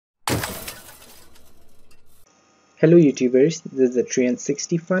Hello YouTubers, this is the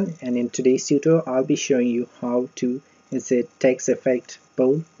 360 Fun, and in today's tutorial I'll be showing you how to insert text effect,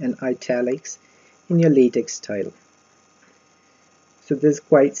 bold and italics in your latex title. So this is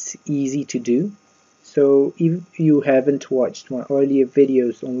quite easy to do. So if you haven't watched my earlier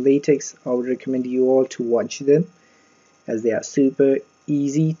videos on latex, I would recommend you all to watch them as they are super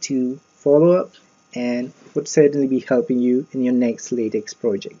easy to follow up and would certainly be helping you in your next latex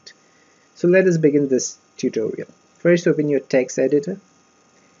project. So let us begin this tutorial. First, open your text editor.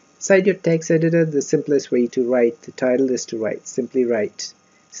 Inside your text editor, the simplest way to write the title is to simply write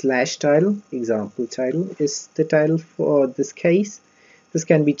 /title. Example title is the title for this case. This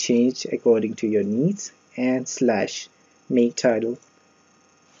can be changed according to your needs, and /make title,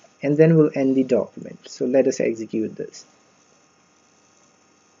 and then we'll end the document. So let us execute this.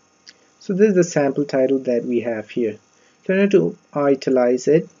 So this is the sample title that we have here. So in order to italize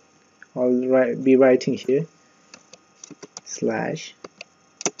it, I'll be writing here /text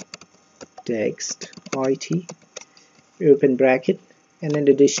it, open bracket, and an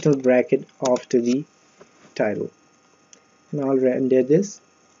additional bracket after the title, and I'll render this.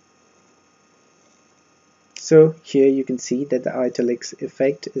 So here you can see that the italics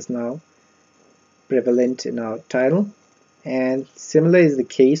effect is now prevalent in our title, and similar is the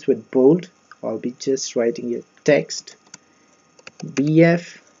case with bold. I'll be just writing here text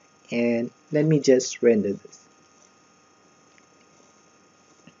BF, and let me just render this.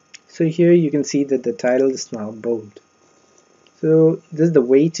 So here you can see that the title is now bold. So this is the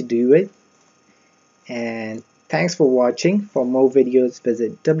way to do it, and thanks for watching. For more videos,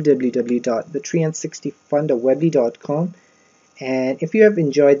 visit www.the360fun.weebly.com, and if you have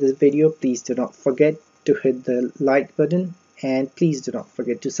enjoyed this video, please do not forget to hit the like button, and please do not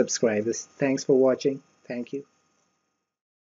forget to subscribe us. Thanks for watching. Thank you.